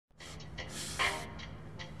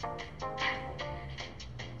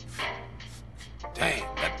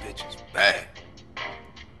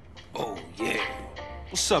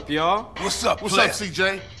What's up, y'all? What's up, What's up,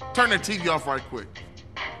 CJ? Turn that TV off right quick.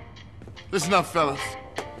 Listen up, fellas.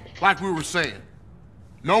 Like we were saying,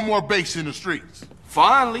 no more base in the streets.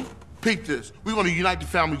 Finally. Peep this. We're gonna unite the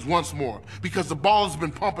families once more because the ball has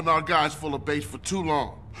been pumping our guys full of base for too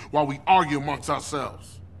long while we argue amongst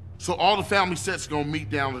ourselves. So all the family sets gonna meet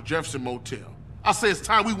down at the Jefferson Motel. I say it's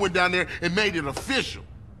time we went down there and made it official.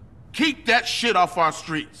 Keep that shit off our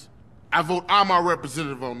streets. I vote I'm our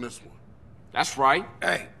representative on this one. That's right.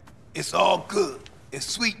 Hey, it's all good. If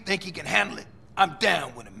Sweet think he can handle it, I'm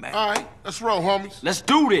down with him, man. All right, let's roll, homies. Let's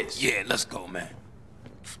do this. Yeah, let's go, man.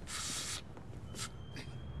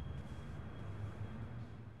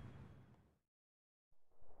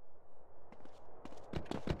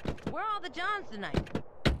 Where are all the Johns tonight?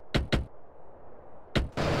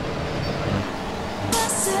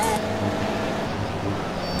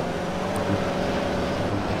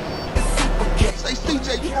 Say,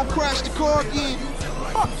 CJ, you gonna crash the car again?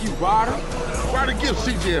 Fuck you, Ryder. Ryder, give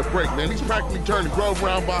CJ a break, man. He's practically turned the Grove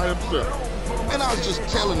around by himself. Man, I was just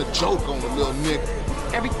telling a joke on the little nigga.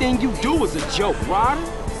 Everything you do is a joke, Ryder.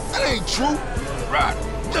 That ain't true. Right.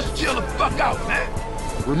 Just chill the fuck out, man.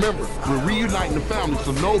 Remember, we're reuniting the family,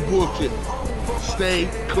 so no bullshit. Stay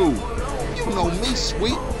cool. You know me,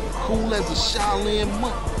 Sweet. Cool as a Shaolin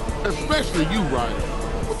monk. Especially you, Ryder.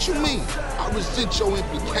 What you mean? I resent your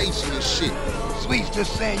implication and shit. Sweet's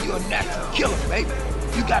just saying you're a natural killer, baby.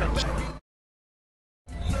 You gotta...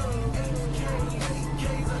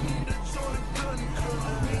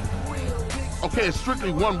 Okay, it's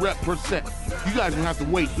strictly 1 rep per set. You guys gonna have to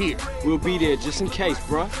wait here. We'll be there just in case,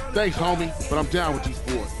 bruh. Thanks, homie, but I'm down with these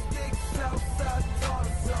boys.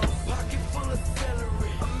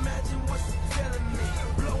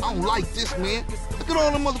 I don't like this, man. Look at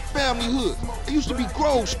all them other family hoods. It used to be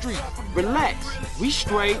Grove Street. Relax. We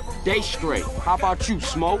straight, they straight. How about you,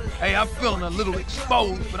 Smoke? Hey, I'm feeling a little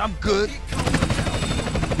exposed, but I'm good. This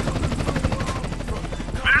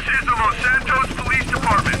is the Los Santos Police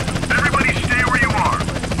Department. Everybody stay where you are.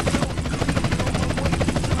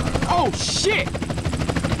 Oh, shit!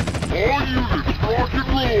 All units, rock and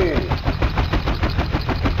roll!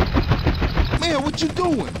 Man, what you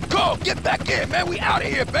doing? Go, get back in, man. We out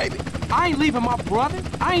of here, baby. I ain't leaving my brother.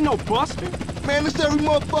 I ain't no buster. Man, it's every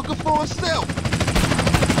motherfucker for himself.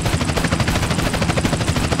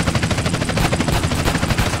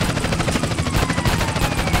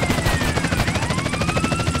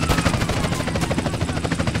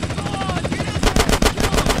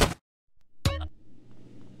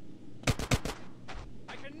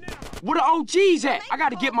 Where the OGs at? I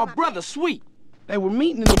gotta get my brother Sweet. They were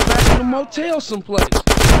meeting in the back of the motel someplace.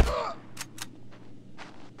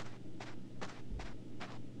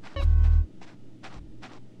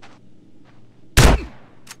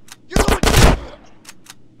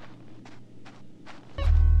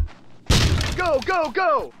 Go, go,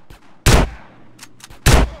 go!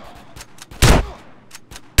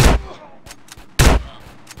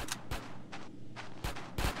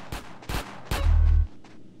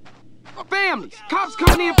 Families! Cops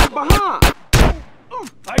coming in from behind!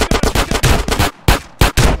 I got you.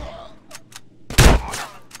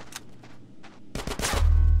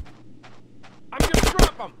 I'm gonna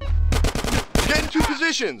drop him. Get into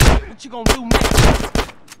positions. What you gonna do next?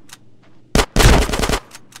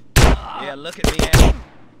 Yeah, look at me, Andy.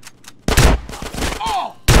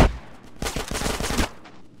 Oh!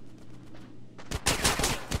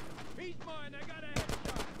 He's mine. I got a headshot.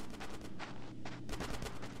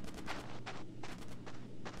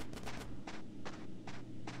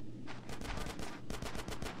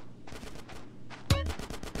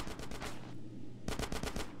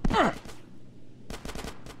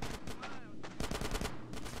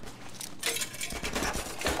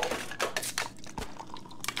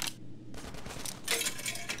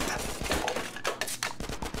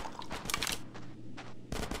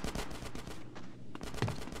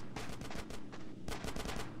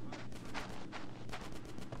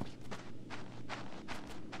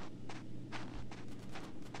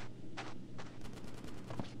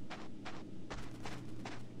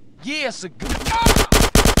 Yeah, it's a good...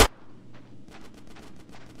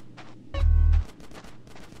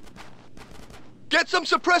 Get some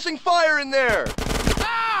suppressing fire in there.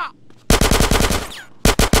 Ah!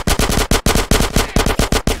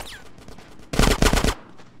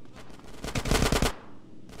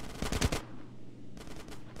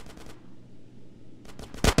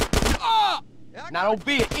 Ah! Now don't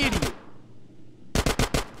be an idiot.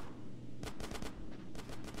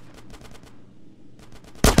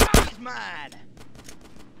 He's mine.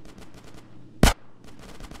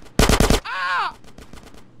 Ah!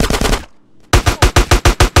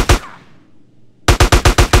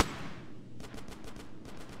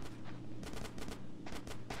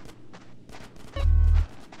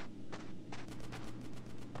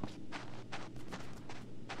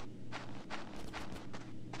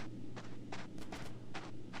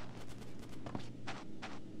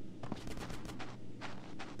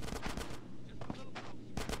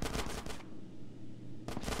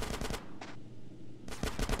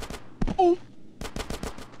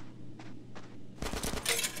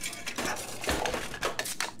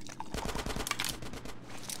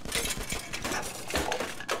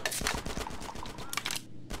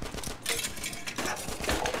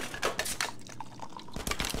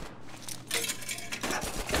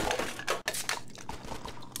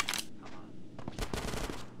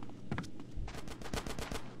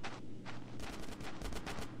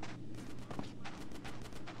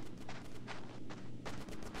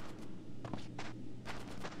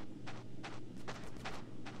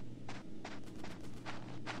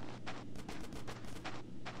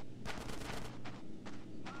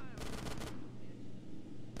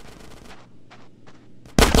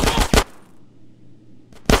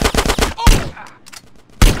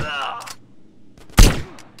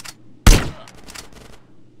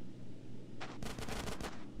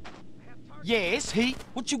 this heat.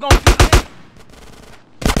 What you gonna do?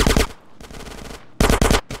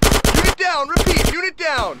 Unit down, repeat, unit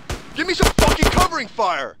down! Give me some fucking covering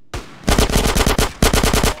fire!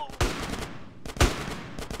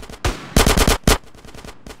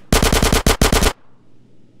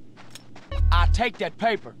 I take that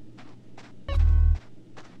paper.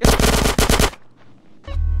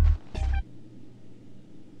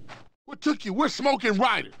 What took you? We're smoking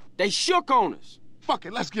Ryder. They shook on us. Fuck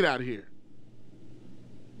it, let's get out of here.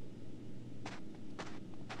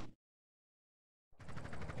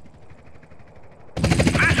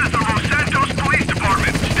 This is the Los Santos Police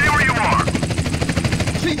Department. Stay where you are.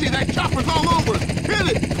 CJ, that chopper's all over us.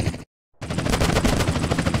 Hit it!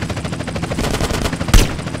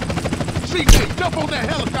 CJ, jump on that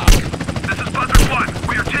helicopter. This is Buzzard 1.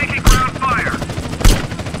 We are taking ground fire.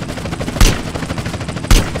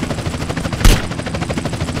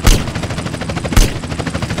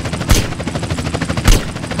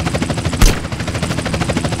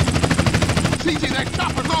 CJ, that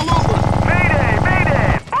chopper's all over us. Mayday!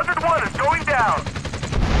 Mayday! Buzzard 1 is going down.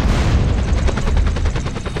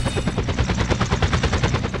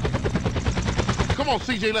 Come on,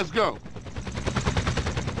 CJ, let's go.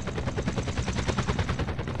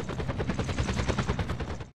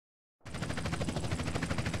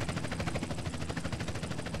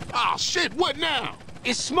 Ah, shit, what now?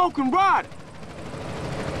 It's smoking Ryder.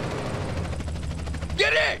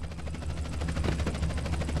 Get in!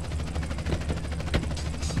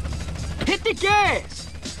 Hit the gas.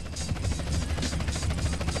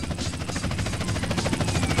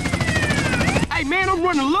 Hey, man, I'm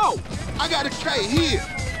running low. I got a K here.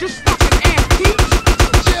 This fucking antique.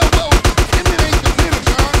 Jail mode. Emmett ain't the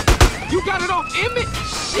Pentagon. You got it off Emmett?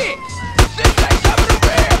 Shit. This ain't coming to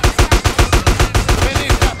rear. Man, they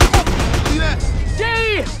got smoke. See that?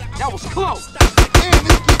 Damn, that was close. Damn,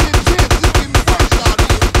 it's getting intense. It's getting worse out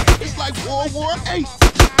here. It's like World War VIII.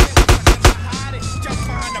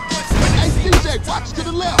 Hey, CJ, watch to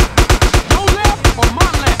the left. Your left or my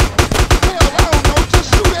left? Hell, I don't know.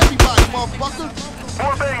 Just shoot everybody, motherfucker.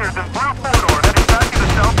 4 bangers in blue corridor heading back to the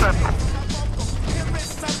South Central.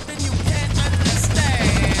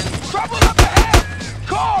 Trouble up ahead.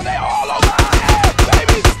 Call, they all over our head,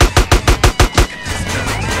 baby.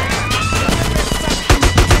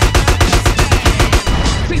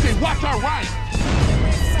 CJ, watch our right.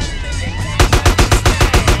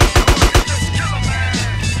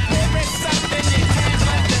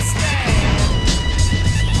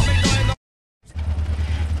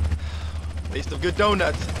 Taste of good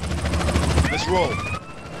donuts. Let's roll.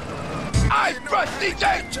 I trust CJ.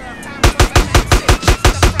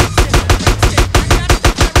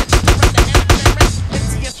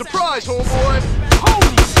 Surprise, homeboy!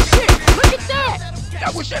 Holy shit, look at that. I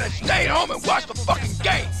wish I'd have stayed home and watched the fucking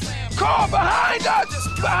game. Car behind us!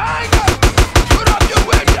 Behind us! Put up your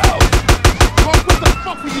window! Smoke, what the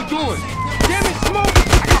fuck are you doing? Damn it, Smoke.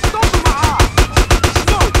 I got soap in my eye.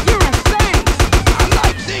 Smoke, you're insane. I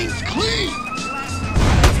like things clean!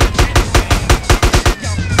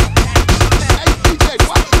 Hey, CJ,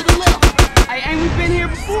 watch to the left! Hey, ain't we been here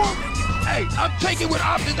before? Hey, I'm taking what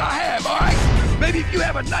options I have, alright? Maybe if you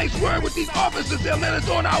have a nice word with these officers, they'll let us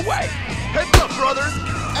on our way. Heads up, brother!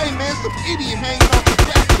 Hey, man, some idiot hanging off the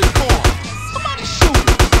back of the car. Somebody shoot him!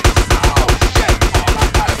 Oh, shit! All I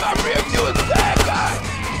got in my rear view is a bad guy!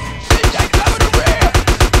 CJ, cover the rear!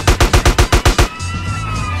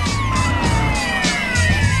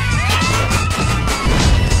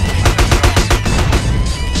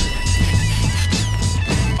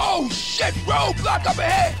 Oh, shit! Roadblock up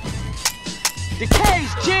ahead! The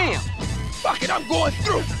K's jammed. Fuck it, I'm going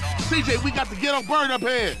through! CJ, we got the ghetto bird up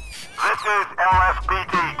here. This is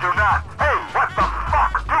LSPD. Do not. Hey, what the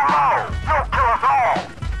fuck? Too low. You'll kill us all.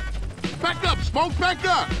 Back up, Smoke, back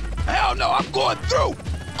up. Hell no, I'm going through!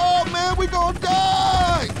 Oh, man, we gonna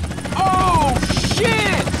die! Oh,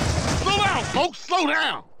 shit. Slow down, Smoke, slow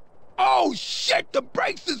down. Oh, shit, the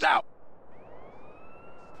brakes is out!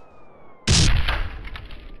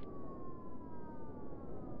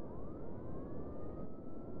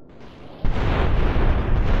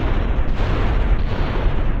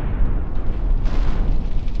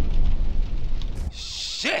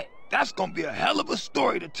 Shit, that's gonna be a hell of a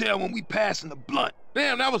story to tell when we pass in the blunt.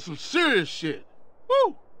 Damn, that was some serious shit.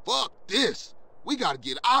 Woo! Fuck this. We gotta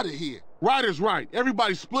get out of here. Ryder's right.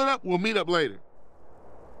 Everybody split up, we'll meet up later.